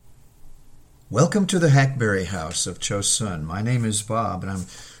Welcome to the Hackberry House of Chosun. My name is Bob, and I'm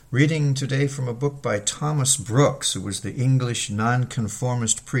reading today from a book by Thomas Brooks, who was the English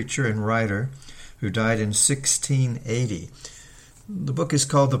nonconformist preacher and writer who died in 1680. The book is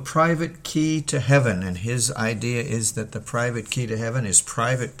called The Private Key to Heaven, and his idea is that the private key to heaven is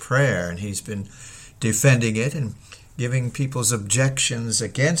private prayer, and he's been defending it and giving people's objections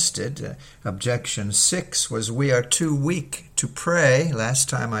against it. Objection 6 was, we are too weak to pray. Last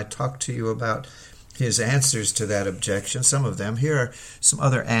time I talked to you about his answers to that objection, some of them. Here are some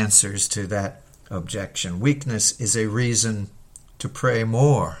other answers to that objection. Weakness is a reason to pray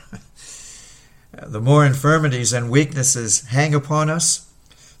more. The more infirmities and weaknesses hang upon us,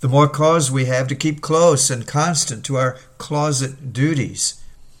 the more cause we have to keep close and constant to our closet duties.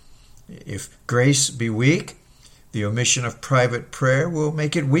 If grace be weak, the omission of private prayer will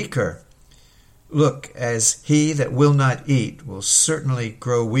make it weaker. Look, as he that will not eat will certainly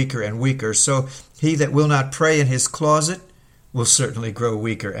grow weaker and weaker, so he that will not pray in his closet will certainly grow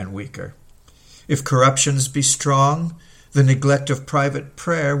weaker and weaker. If corruptions be strong, the neglect of private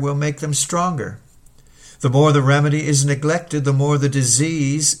prayer will make them stronger. The more the remedy is neglected, the more the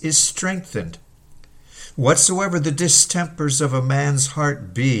disease is strengthened. Whatsoever the distempers of a man's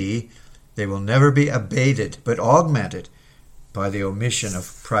heart be, they will never be abated, but augmented by the omission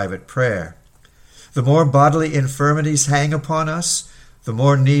of private prayer. The more bodily infirmities hang upon us, the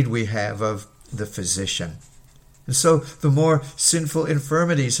more need we have of the physician. And so the more sinful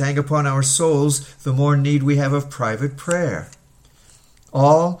infirmities hang upon our souls, the more need we have of private prayer.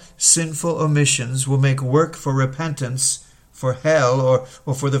 All sinful omissions will make work for repentance, for hell,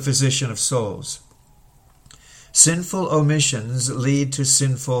 or for the physician of souls. Sinful omissions lead to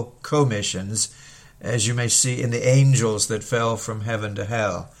sinful commissions, as you may see in the angels that fell from heaven to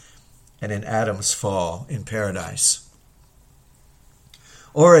hell, and in Adam's fall in paradise.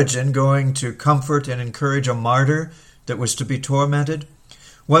 Origen, going to comfort and encourage a martyr that was to be tormented,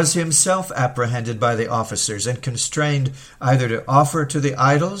 was himself apprehended by the officers and constrained either to offer to the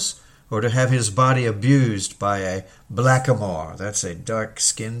idols or to have his body abused by a blackamoor. That's a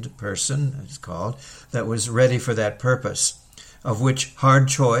dark-skinned person, it's called, that was ready for that purpose, of which hard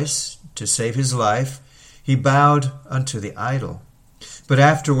choice, to save his life, he bowed unto the idol. But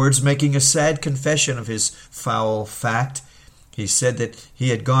afterwards, making a sad confession of his foul fact, he said that he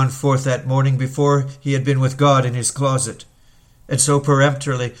had gone forth that morning before he had been with God in his closet, and so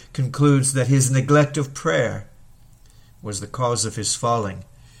peremptorily concludes that his neglect of prayer was the cause of his falling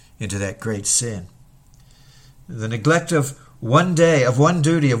into that great sin. The neglect of one day, of one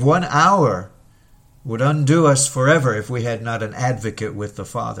duty, of 1 hour would undo us forever if we had not an advocate with the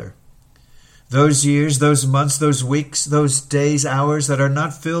Father. Those years, those months, those weeks, those days, hours that are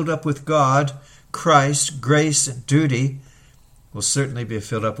not filled up with God, Christ, grace, and duty will certainly be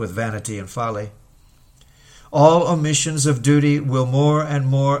filled up with vanity and folly. All omissions of duty will more and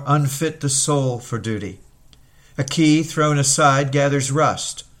more unfit the soul for duty. A key thrown aside gathers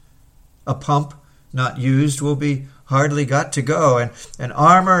rust. A pump not used will be hardly got to go, and an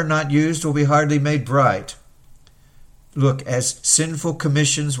armor not used will be hardly made bright. Look, as sinful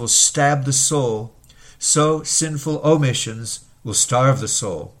commissions will stab the soul, so sinful omissions will starve the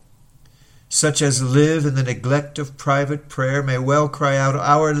soul. Such as live in the neglect of private prayer may well cry out,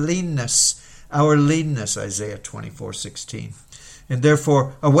 our leanness, Isaiah 24:16. And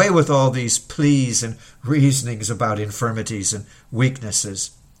therefore, away with all these pleas and reasonings about infirmities and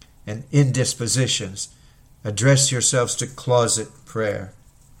weaknesses and indispositions. Address yourselves to closet prayer.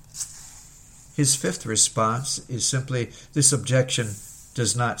 His fifth response is simply, this objection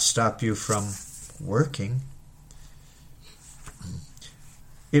does not stop you from working.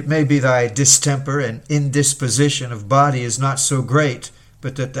 It may be thy distemper and indisposition of body is not so great,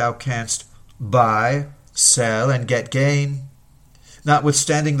 but that thou canst buy, sell, and get gain.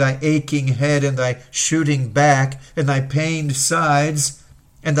 Notwithstanding thy aching head and thy shooting back and thy pained sides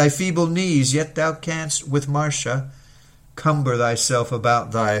and thy feeble knees, yet thou canst with Marcia cumber thyself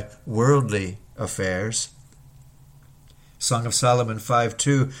about thy worldly affairs. Song of Solomon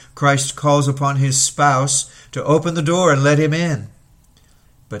 5:2, Christ calls upon his spouse to open the door and let him in.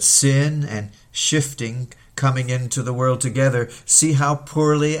 But sin and shifting coming into the world together, see how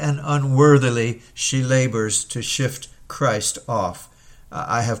poorly and unworthily she labors to shift Christ off.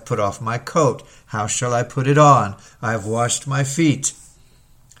 I have put off my coat. How shall I put it on? I have washed my feet.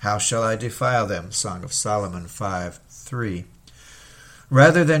 How shall I defile them? Song of Solomon 5:3.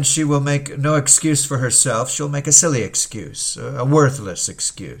 Rather than she will make no excuse for herself, she'll make a silly excuse, a worthless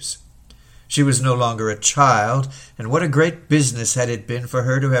excuse. She was no longer a child, and what a great business had it been for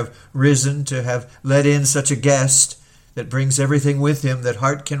her to have risen, to have let in such a guest, that brings everything with him that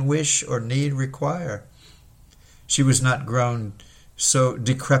heart can wish or need require. She was not grown so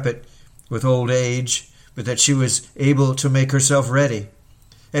decrepit with old age, but that she was able to make herself ready.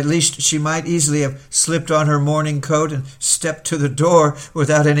 At least she might easily have slipped on her morning coat and stepped to the door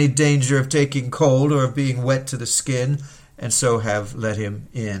without any danger of taking cold or of being wet to the skin, and so have let him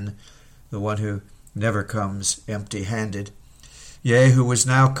in, the one who never comes empty-handed. Yea, who was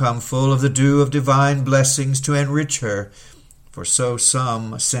now come full of the dew of divine blessings to enrich her. For so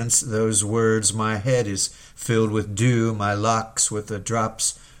some sense those words, my head is filled with dew, my locks with the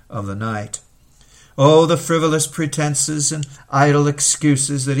drops of the night. Oh, the frivolous pretenses and idle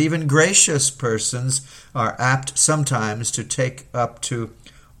excuses that even gracious persons are apt sometimes to take up to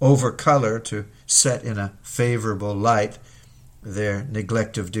overcolor, to set in a favorable light their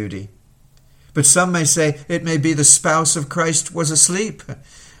neglect of duty. But some may say, it may be the spouse of Christ was asleep.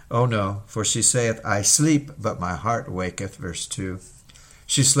 Oh no, for she saith, I sleep, but my heart waketh. Verse 2.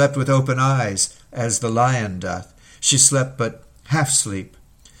 She slept with open eyes, as the lion doth. She slept but half sleep.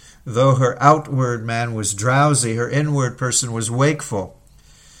 Though her outward man was drowsy, her inward person was wakeful.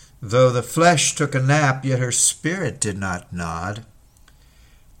 Though the flesh took a nap, yet her spirit did not nod.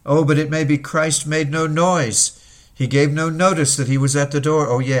 Oh, but it may be Christ made no noise. He gave no notice that he was at the door.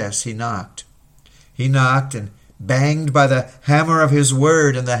 Oh yes, he knocked. He knocked and banged by the hammer of his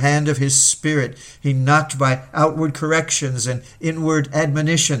word and the hand of his spirit. He knocked by outward corrections and inward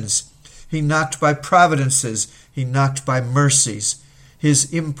admonitions. He knocked by providences. He knocked by mercies.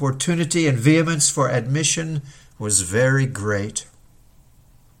 His importunity and vehemence for admission was very great.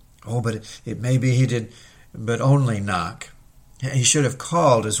 Oh, but it may be he did but only knock. He should have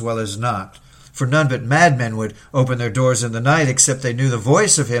called as well as knocked. For none but madmen would open their doors in the night except they knew the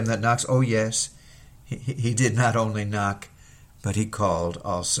voice of him that knocks. Oh, yes. He did not only knock, but he called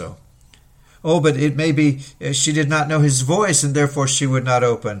also. Oh, but it may be she did not know his voice, and therefore she would not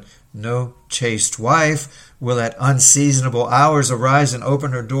open. No chaste wife will at unseasonable hours arise and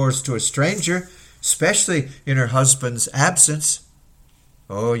open her doors to a stranger, especially in her husband's absence.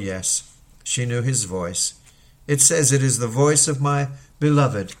 Oh, yes, she knew his voice. It says, it is the voice of my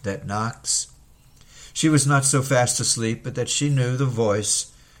beloved that knocks. She was not so fast asleep, but that she knew the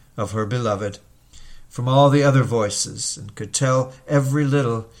voice of her beloved from all the other voices, and could tell every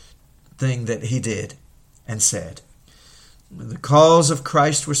little thing that he did and said. The calls of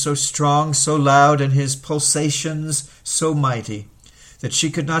Christ were so strong, so loud, and his pulsations so mighty, that she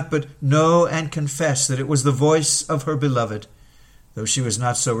could not but know and confess that it was the voice of her beloved, though she was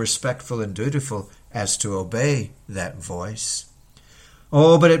not so respectful and dutiful as to obey that voice.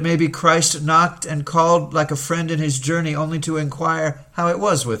 Oh, but it may be Christ knocked and called like a friend in his journey, only to inquire how it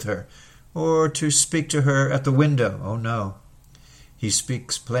was with her, or to speak to her at the window. Oh, no. He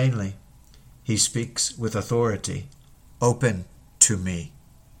speaks plainly. He speaks with authority. Open to me.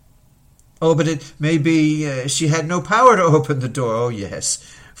 Oh, but it may be she had no power to open the door. Oh, yes.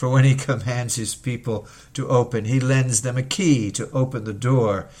 For when he commands his people to open, he lends them a key to open the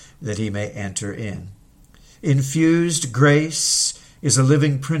door that he may enter in. Infused grace is a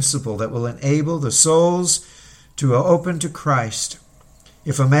living principle that will enable the souls to open to Christ.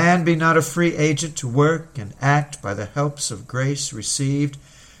 If a man be not a free agent to work and act by the helps of grace received,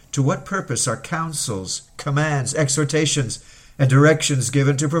 to what purpose are counsels, commands, exhortations, and directions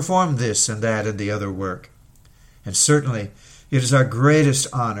given to perform this and that and the other work? And certainly it is our greatest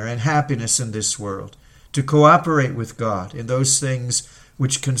honor and happiness in this world to cooperate with God in those things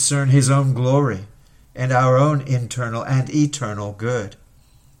which concern his own glory and our own internal and eternal good.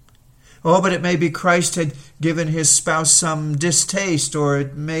 Oh, but it may be Christ had given his spouse some distaste, or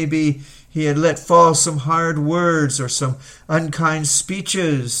it may be he had let fall some hard words or some unkind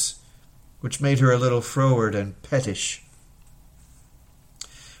speeches, which made her a little froward and pettish.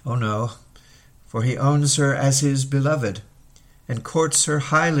 Oh no, for he owns her as his beloved, and courts her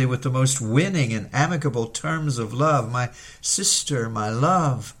highly with the most winning and amicable terms of love. My sister, my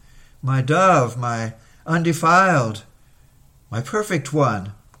love, my dove, my undefiled, my perfect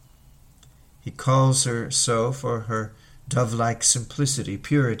one. He calls her so for her dove-like simplicity,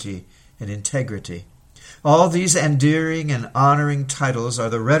 purity, and integrity. All these endearing and honoring titles are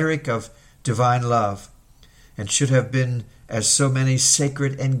the rhetoric of divine love, and should have been as so many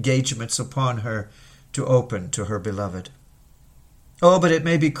sacred engagements upon her to open to her beloved. Oh, but it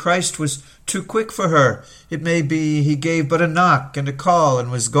may be Christ was too quick for her. It may be he gave but a knock and a call and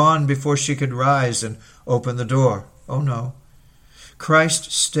was gone before she could rise and open the door. Oh, no.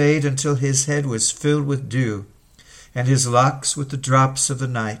 Christ stayed until his head was filled with dew, and his locks with the drops of the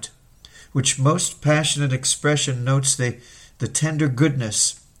night, which most passionate expression notes the tender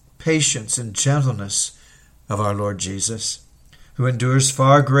goodness, patience, and gentleness of our Lord Jesus, who endures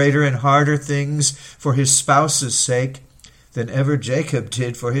far greater and harder things for his spouse's sake than ever Jacob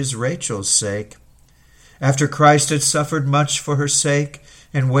did for his Rachel's sake. After Christ had suffered much for her sake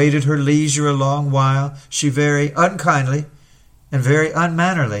and waited her leisure a long while, she very unkindly and very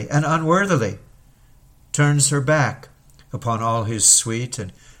unmannerly and unworthily turns her back upon all his sweet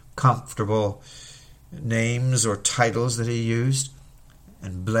and comfortable names or titles that he used,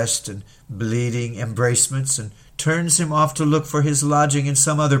 and blessed and bleeding embracements, and turns him off to look for his lodging in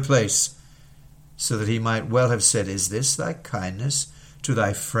some other place, so that he might well have said, Is this thy kindness to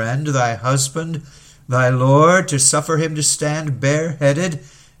thy friend, thy husband, thy Lord, to suffer him to stand bareheaded,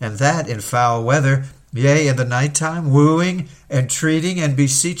 and that in foul weather, yea, in the night time, wooing, entreating, and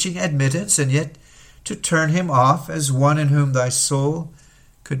beseeching admittance, and yet to turn him off as one in whom thy soul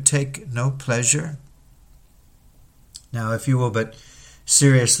could take no pleasure? Now, if you will but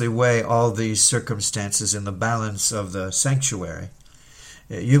seriously weigh all these circumstances in the balance of the sanctuary,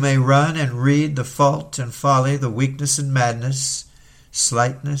 you may run and read the fault and folly, the weakness and madness,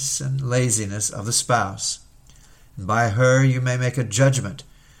 slightness and laziness of the spouse. And by her you may make a judgment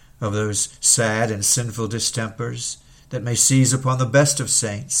of those sad and sinful distempers that may seize upon the best of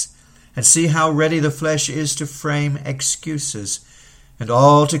saints, and see how ready the flesh is to frame excuses, and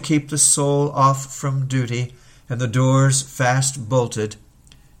all to keep the soul off from duty, and the doors fast bolted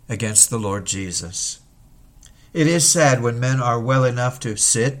against the Lord Jesus. It is sad when men are well enough to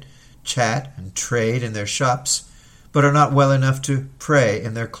sit, chat, and trade in their shops, but are not well enough to pray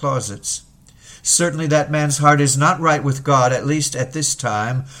in their closets. Certainly that man's heart is not right with God, at least at this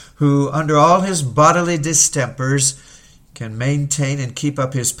time, who, under all his bodily distempers, can maintain and keep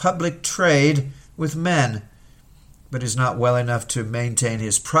up his public trade with men, but is not well enough to maintain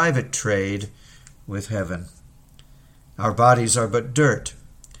his private trade with heaven. Our bodies are but dirt,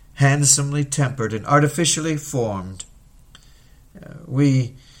 handsomely tempered and artificially formed.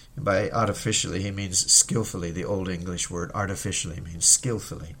 By artificially, he means skillfully. The Old English word artificially means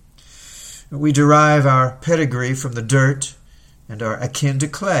skillfully. We derive our pedigree from the dirt and are akin to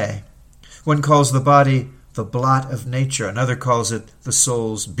clay. One calls the body the blot of nature. Another calls it the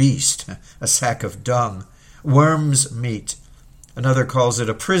soul's beast, a sack of dung, worm's meat. Another calls it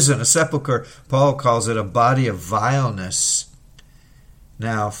a prison, a sepulchre. Paul calls it a body of vileness.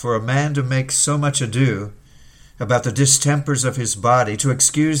 Now, for a man to make so much ado about the distempers of his body, to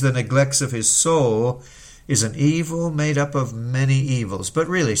excuse the neglects of his soul, is an evil made up of many evils. But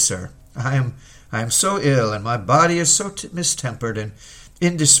really, sir, I am so ill, and my body is so mistempered and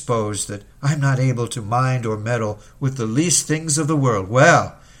indisposed that I am not able to mind or meddle with the least things of the world.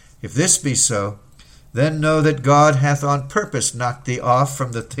 Well, if this be so, then know that God hath on purpose knocked thee off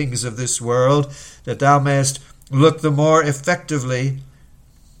from the things of this world, that thou mayest look the more effectively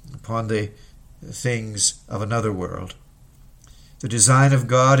upon the things of another world. The design of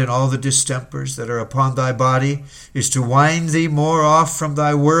God in all the distempers that are upon thy body is to wind thee more off from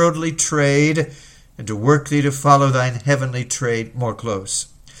thy worldly trade, and to work thee to follow thine heavenly trade more close.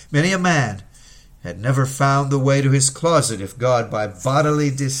 Many a man had never found the way to his closet if God by bodily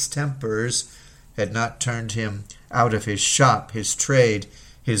distempers had not turned him out of his shop, his trade,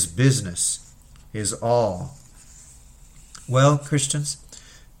 his business, his all. Well, Christians,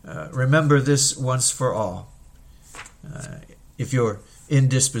 remember this once for all. If your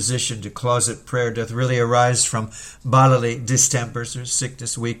indisposition to closet prayer doth really arise from bodily distempers or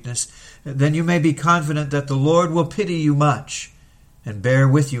sickness, weakness, then you may be confident that the Lord will pity you much, and bear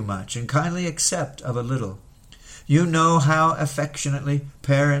with you much, and kindly accept of a little. You know how affectionately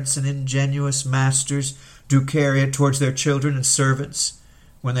parents and ingenuous masters do carry it towards their children and servants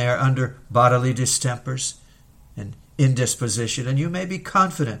when they are under bodily distempers and indisposition, and you may be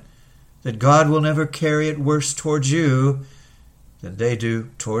confident that God will never carry it worse towards you than they do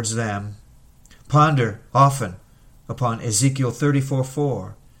towards them. Ponder often upon Ezekiel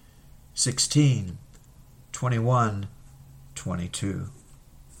 34:4, 16, 21, 22.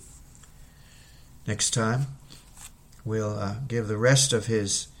 Next time, we'll give the rest of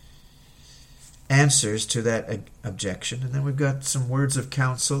his answers to that objection, and then we've got some words of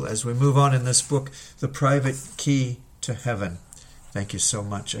counsel as we move on in this book, The Private Key to Heaven. Thank you so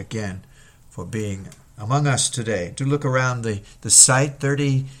much again for being among us today. Do look around the site.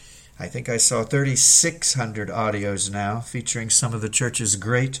 I think I saw 3,600 audios now featuring some of the church's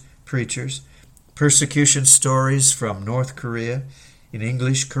great preachers. Persecution stories from North Korea in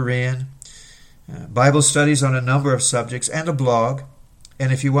English, Korean, Bible studies on a number of subjects, and a blog.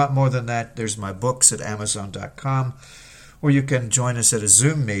 And if you want more than that, there's my books at Amazon.com, or you can join us at a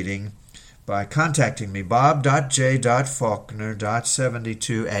Zoom meeting by contacting me,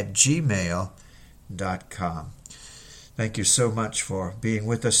 bob.j.faulkner.72@gmail.com. Thank you so much for being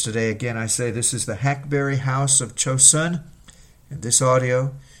with us today. Again, I say this is the Hackberry House of Chosun, and this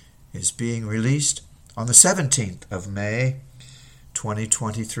audio is being released on the 17th of May,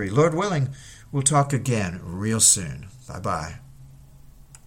 2023. Lord willing, we'll talk again real soon. Bye-bye.